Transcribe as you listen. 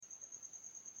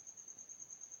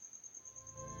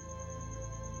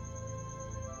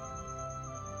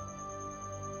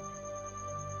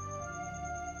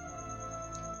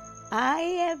Hi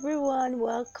everyone,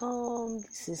 welcome.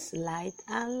 This is Light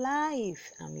and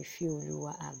Life. I'm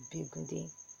Ifeoluwa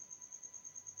Abigundi.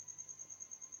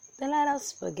 Then let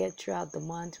us forget throughout the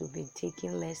month we'll be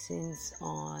taking lessons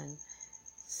on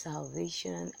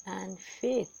salvation and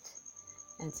faith.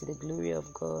 And to the glory of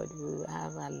God, we'll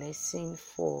have a lesson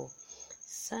for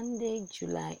Sunday,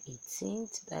 July 18,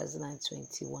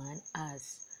 2021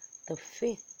 as the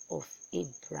faith of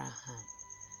Abraham.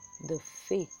 The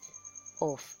faith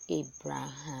of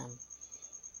Abraham.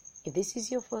 If this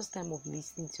is your first time of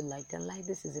listening to Light and Light,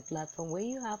 this is a platform where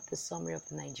you have the summary of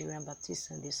the Nigerian Baptist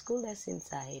Sunday School lessons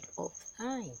ahead of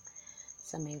time.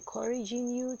 So I'm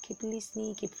encouraging you, keep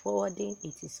listening, keep forwarding.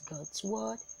 It is God's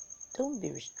word. Don't be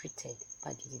restricted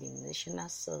by the denominational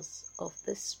source of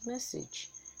this message.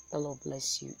 The Lord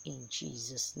bless you in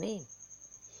Jesus' name.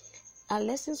 Our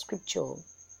lesson scripture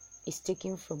is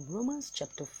taken from Romans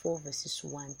chapter 4 verses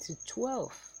 1 to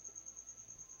 12.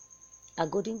 Our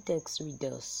golden text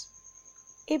reads,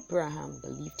 Abraham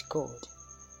believed God,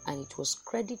 and it was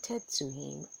credited to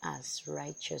him as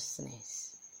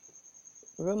righteousness.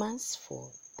 Romans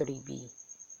 4:3b.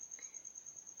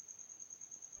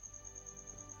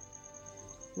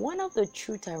 One of the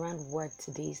truths around word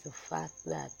today is the fact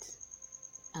that,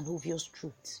 an obvious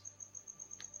truth,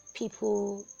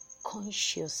 people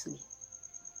consciously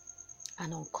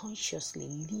and unconsciously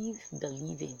live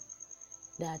believing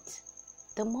that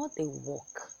the more they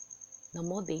walk, the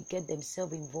more they get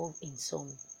themselves involved in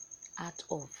some act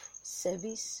of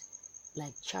service,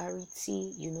 like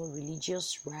charity,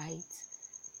 religious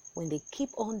rites. When they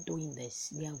keep on doing this,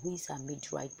 their ways are made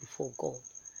right before God,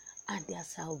 and their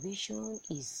salvation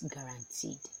is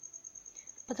guaranteed.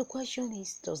 But the question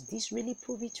is, does this really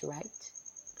prove it right?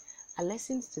 Our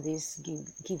lessons today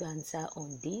give answer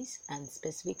on this, and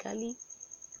specifically,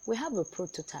 we have a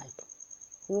prototype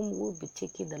whom we'll be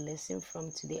taking the lesson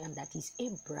from today, and that is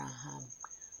Abraham.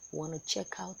 We want to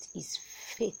check out his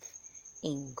faith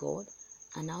in God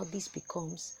and how this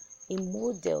becomes a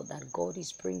model that God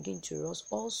is bringing to us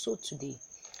also today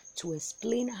to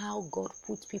explain how God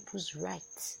put people's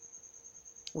rights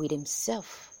with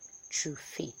himself through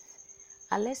faith.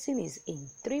 Our lesson is in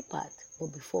 3 parts,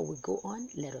 but before we go on,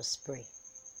 let us pray.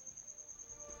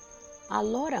 Our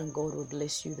Lord and God will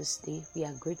bless you this day. We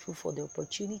are grateful for the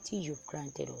opportunity you've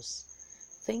granted us.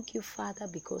 Thank you, Father,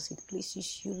 because it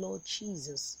pleases you, Lord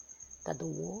Jesus, that the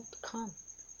world come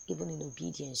even in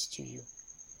obedience to you.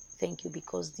 Thank you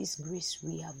because this grace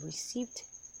we have received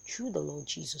through the Lord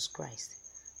Jesus Christ.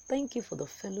 Thank you for the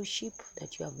fellowship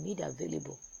that you have made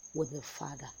available with the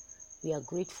Father. We are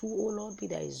grateful, O Lord, be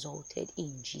thou exalted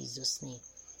in Jesus' name.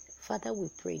 Father, we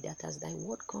pray that as thy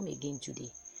word come again today,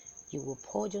 you will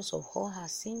purge us of all our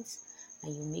sins,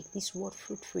 and you make this word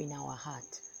fruitful in our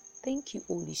heart. Thank you,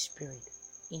 Holy Spirit.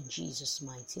 In Jesus'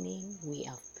 mighty name, we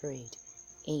have prayed.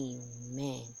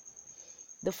 Amen.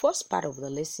 The first part of the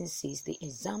lesson says the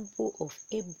example of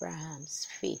Abraham's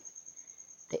faith.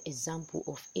 The example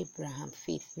of Abraham's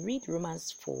faith. Read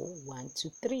Romans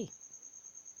 4:1-3.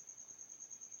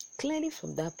 Clearly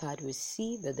from that part, we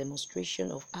see the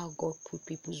demonstration of how God put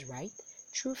people's right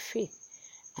through faith.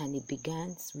 And it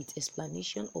begins with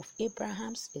explanation of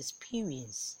Abraham's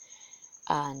experience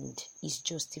and his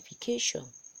justification,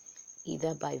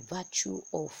 either by virtue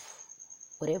of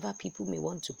whatever people may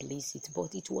want to place it.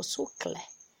 But it was so clear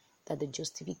that the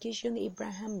justification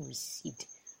Abraham received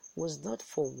was not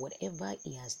for whatever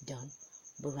he has done,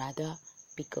 but rather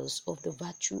because of the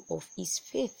virtue of his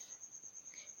faith.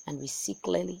 And we see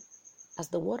clearly, as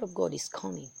the word of God is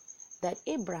coming, that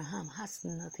Abraham has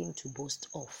nothing to boast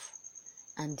of.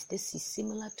 And this is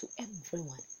similar to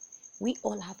everyone. We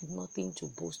all have nothing to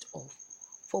boast of,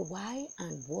 for why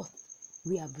and what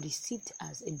we have received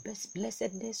as a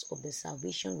blessedness of the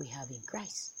salvation we have in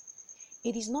Christ.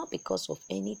 It is not because of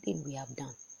anything we have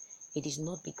done. It is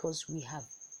not because we have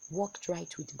walked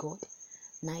right with God.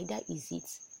 Neither is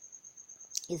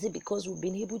it because we've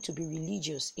been able to be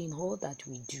religious in all that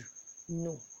we do.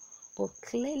 No. But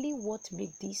clearly what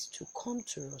made this to come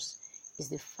to us is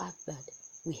the fact that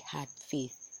we had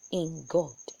faith in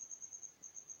God.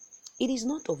 It is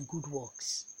not of good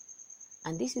works.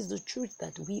 And this is the truth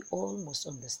that we all must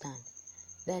understand,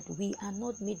 that we are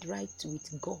not made right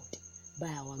with God by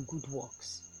our good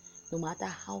works. No matter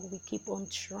how we keep on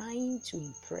trying to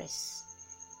impress,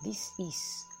 this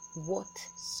is what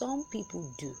some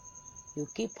people do. You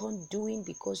keep on doing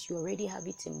because you already have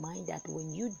it in mind that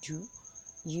when you do,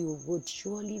 you would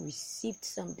surely receive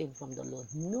something from the Lord.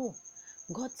 No.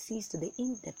 God sees to the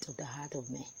in-depth of the heart of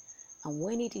man. And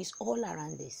when it is all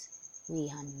around us, we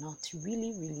are not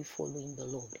really following the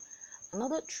Lord.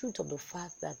 Another truth of the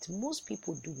fact that most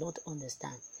people do not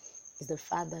understand is the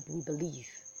fact that we believe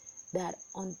that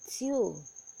until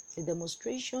the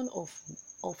demonstration of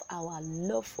our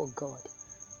love for God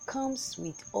comes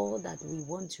with all that we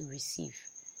want to receive,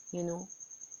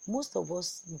 most of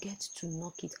us get to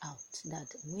knock it out. That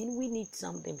when we need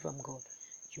something from God,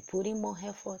 you put in more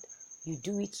effort, you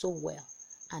do it so well.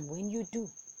 And when you do,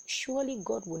 surely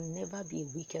God will never be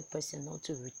a wicked person not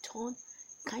to return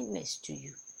kindness to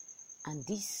you. And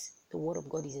this, the word of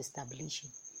God is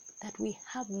establishing, that we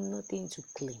have nothing to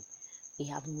claim. We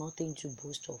have nothing to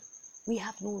boast of. We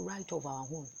have no right of our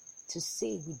own to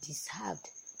say we deserved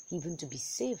even to be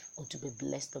saved or to be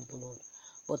blessed of the Lord.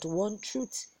 But one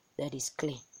truth that is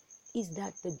clear is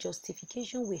that the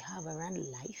justification we have around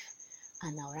life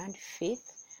and around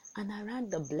faith and around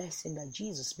the blessing that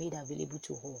Jesus made available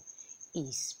to all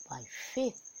is by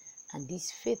faith. And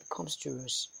this faith comes to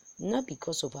us not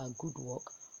because of our good work,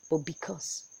 but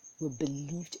because we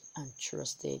believed and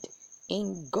trusted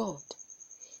in God.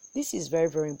 This is very,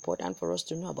 very important for us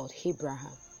to know about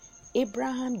Abraham.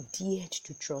 Abraham dared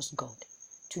to trust God,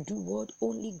 to do what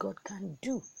only God can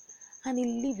do, and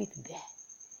he left it there.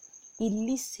 He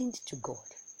listened to God.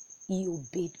 He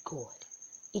obeyed God.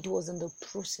 It was in the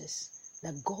process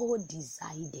that God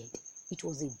decided. It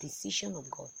was a decision of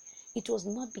God. It was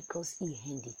not because he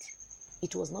earned it.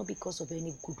 It was not because of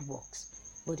any good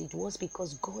works, but it was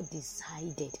because God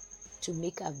decided to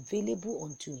make available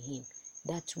unto him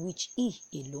that which he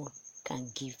alone can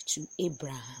give to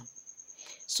Abraham.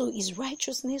 So his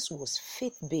righteousness was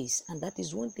faith-based, and that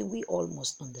is one thing we all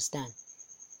must understand.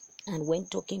 And when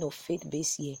talking of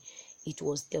faith-based here, it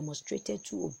was demonstrated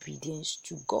through obedience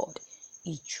to God.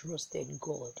 He trusted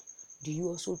God. Do you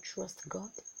also trust God?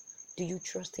 Do you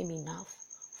trust him enough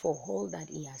for all that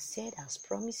he has said as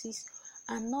promises?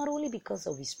 And not only because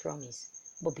of his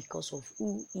promise, but because of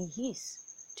who he is.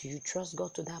 Do you trust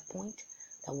God to that point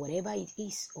that whatever it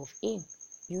is of him,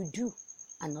 you do,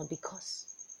 and not because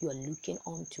you are looking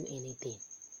on to anything?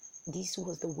 This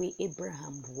was the way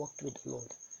Abraham walked with the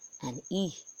Lord, and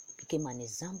he became an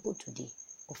example today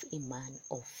of a man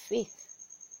of faith.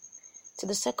 To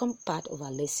the second part of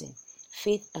our lesson,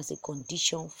 faith as a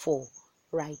condition for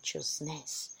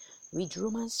righteousness. Read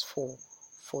Romans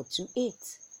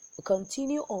 4:4-8. We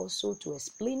continue also to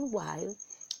explain why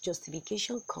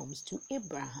justification comes to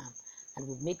Abraham, and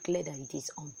we've made clear that it is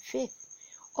on faith.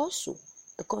 Also,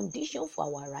 the condition for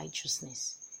our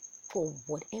righteousness, for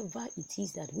whatever it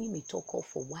is that we may talk of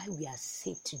for why we are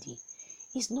saved today,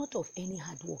 is not of any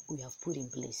hard work we have put in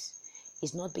place.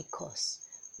 It's not because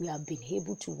we have been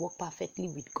able to walk perfectly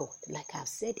with God, like I've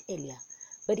said earlier,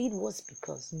 but it was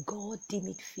because God deemed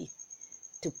it fit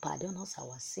to pardon us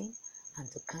our sin and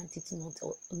to count it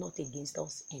not against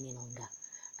us any longer.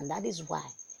 And that is why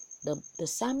the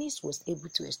psalmist was able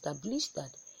to establish that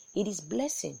it is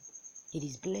blessing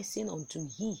unto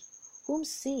he whom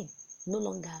sin no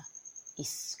longer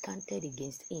is counted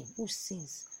against him, whose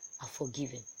sins are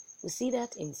forgiven. We see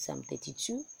that in Psalm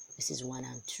 32, verses 1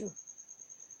 and 2.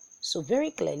 So very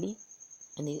clearly,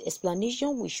 and the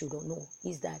explanation we should know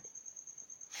is that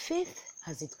faith,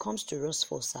 as it comes to us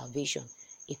for salvation,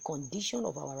 a condition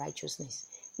of our righteousness,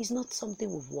 is not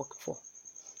something we've worked for.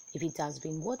 If it has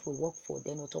been what we work for,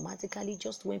 then automatically,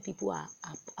 just when people are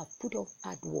put off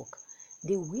hard work,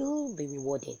 they will be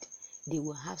rewarded. They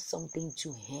will have something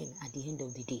to earn at the end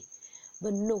of the day.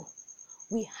 But no,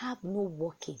 we have no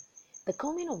working. The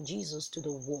coming of Jesus to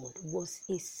the world was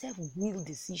a self-willed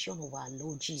decision of our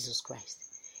Lord Jesus Christ.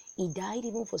 He died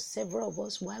even for several of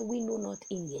us while we know not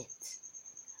him yet.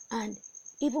 And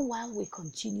even while we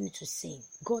continue to sin,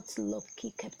 God's love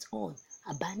kept on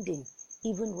abandoning,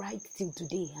 even right till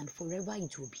today and forever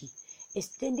it will be,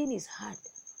 extending his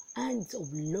hands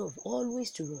of love always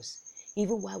to us,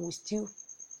 even while we still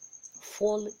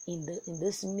fall in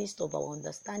this midst of our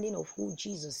understanding of who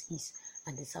Jesus is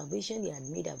and the salvation he had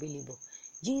made available.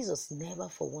 Jesus never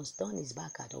for once turned his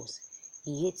back at us.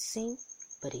 He hates sin,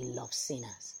 but he loves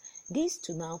sinners. This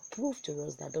to now prove to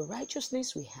us that the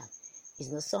righteousness we have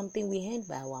is not something we earn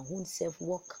by our own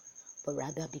self-work, but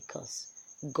rather because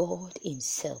God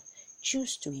himself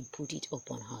choose to input it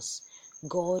upon us.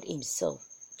 God himself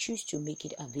choose to make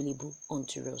it available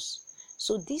unto us.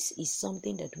 So this is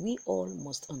something that we all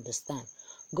must understand.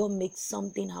 God made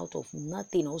something out of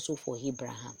nothing also for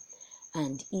Abraham.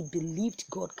 And he believed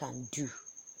God can do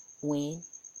when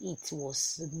it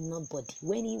was nobody,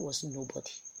 when he was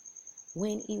nobody.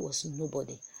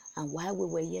 And while we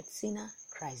were yet sinners,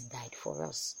 Christ died for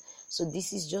us. So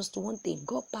this is just one thing.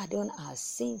 God pardoned our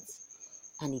sins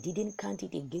and he didn't count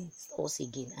it against us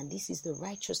again. And this is the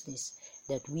righteousness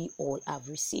that we all have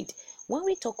received. When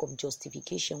we talk of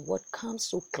justification, what comes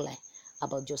so clear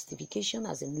about justification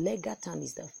as in legal term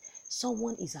is that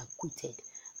someone is acquitted.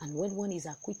 And when one is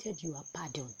acquitted, you are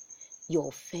pardoned. Your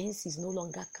offense is no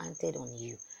longer counted on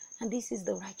you. And this is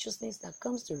the righteousness that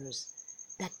comes to us,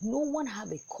 that no one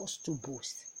have a cause to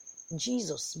boast.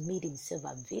 Jesus made himself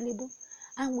available,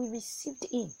 and we received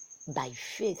him by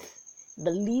faith,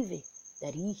 believing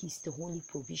that he is the only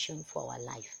provision for our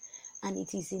life. And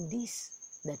it is in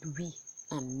this that we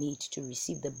are made to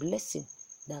receive the blessing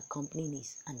that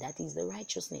accompanies, and that is the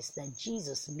righteousness that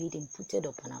Jesus made imputed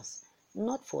upon us,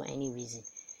 not for any reason.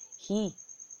 He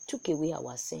took away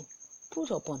our sin, put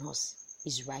upon us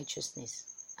his righteousness,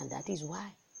 and that is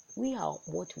why we are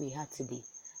what we are today,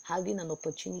 having an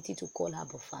opportunity to call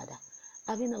Abba Father,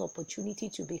 having an opportunity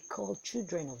to be called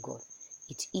children of God.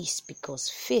 It is because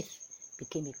faith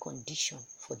became a condition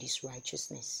for this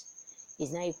righteousness.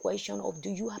 It's now a question of, do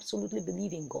you absolutely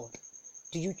believe in God?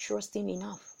 Do you trust him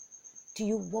enough? Do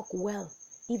you walk well?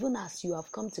 Even as you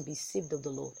have come to be saved of the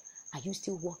Lord, are you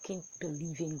still walking,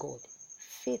 believing God?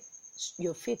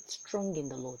 Your faith strong in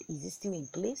the Lord, is it still in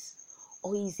place?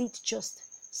 Or is it just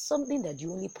something that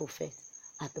you only profess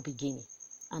at the beginning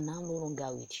and now no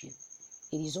longer with you?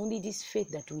 It is only this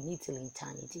faith that we need till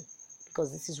eternity,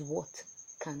 because this is what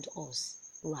counts us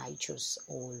righteous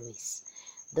always.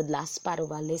 The last part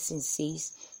of our lesson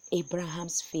says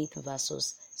Abraham's faith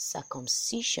versus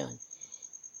circumcision.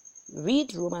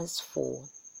 Read Romans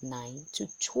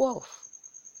 4:9-12.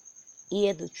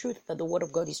 Here the truth that the word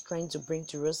of God is trying to bring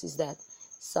to us is that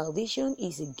salvation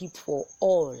is a gift for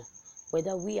all,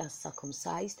 whether we are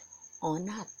circumcised or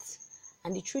not.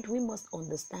 And the truth we must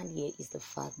understand here is the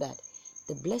fact that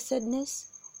the blessedness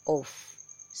of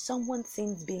someone's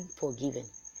sins being forgiven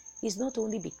is not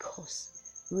only because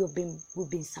we've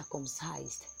been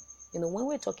circumcised. When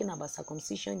we're talking about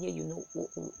circumcision here,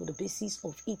 the basis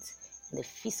of it in the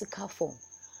physical form.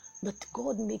 But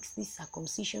God makes this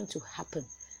circumcision to happen.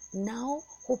 Now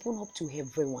open up to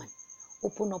everyone.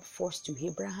 Open up first to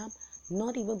Abraham,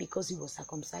 not even because he was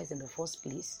circumcised in the first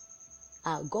place.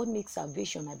 God makes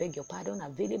salvation, I beg your pardon,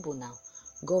 available now.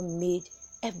 God made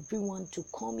everyone to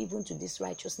come even to this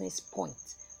righteousness point,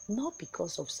 not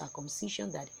because of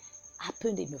circumcision that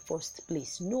happened in the first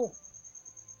place. No.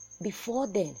 Before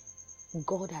then,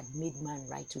 God had made man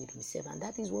right with himself, and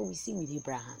that is what we see with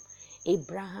Abraham.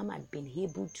 Abraham had been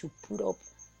able to put up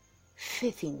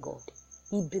faith in God.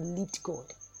 He believed God,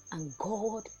 and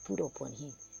God put upon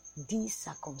him this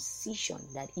circumcision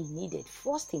that he needed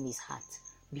first in his heart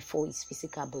before his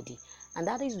physical body. And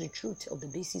that is the truth of the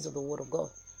basis of the word of God.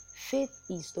 Faith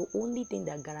is the only thing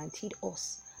that guaranteed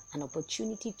us an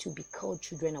opportunity to be called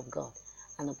children of God,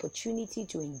 an opportunity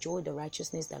to enjoy the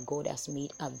righteousness that God has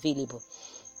made available.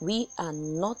 We are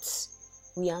not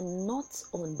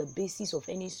on the basis of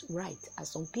any right, as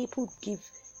some people give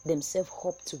themselves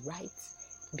up to rights,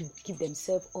 give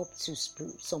themselves up to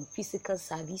some physical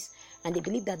service, and they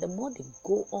believe that the more they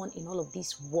go on in all of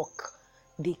this work,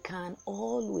 they can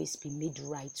always be made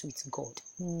right with God.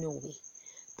 No way.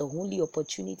 The only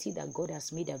opportunity that God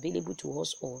has made available to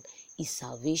us all is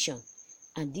salvation.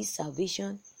 And this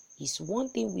salvation is one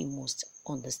thing we must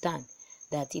understand,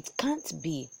 that it can't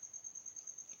be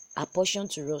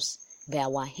apportioned to us by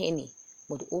our any,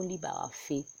 but only by our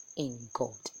faith in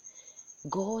God.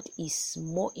 God is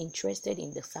more interested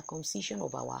in the circumcision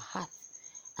of our heart,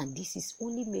 and this is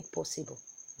only made possible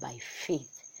by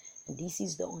faith. And this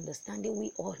is the understanding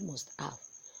we all must have.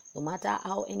 No matter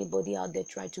how anybody out there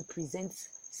try to present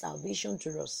salvation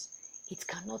to us, it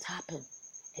cannot happen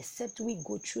except we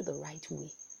go through the right way.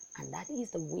 And that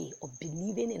is the way of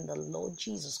believing in the Lord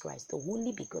Jesus Christ, the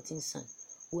only begotten Son,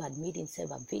 who had made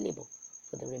himself available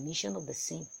for the remission of the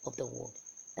sin of the world.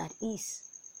 That is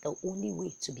the only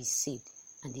way to be saved.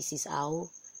 And this is how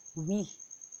we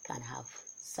can have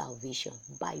salvation,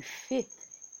 by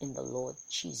faith in the Lord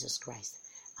Jesus Christ.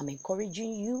 I'm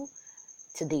encouraging you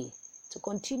today to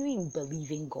continue in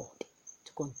believing God,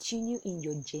 to continue in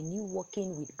your genuine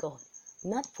walking with God,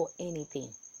 not for anything,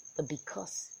 but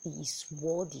because he is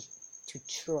worthy to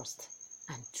trust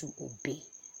and to obey.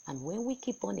 And when we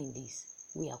keep on in this,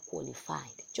 we are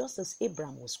qualified, just as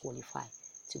Abraham was qualified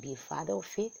to be a father of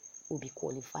faith, will be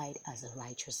qualified as a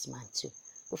righteous man too.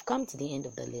 We've come to the end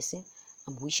of the lesson.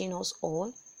 I'm wishing us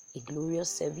all a glorious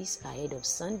service ahead of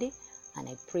Sunday, and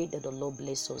I pray that the Lord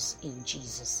bless us in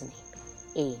Jesus'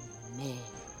 name.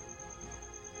 Amen.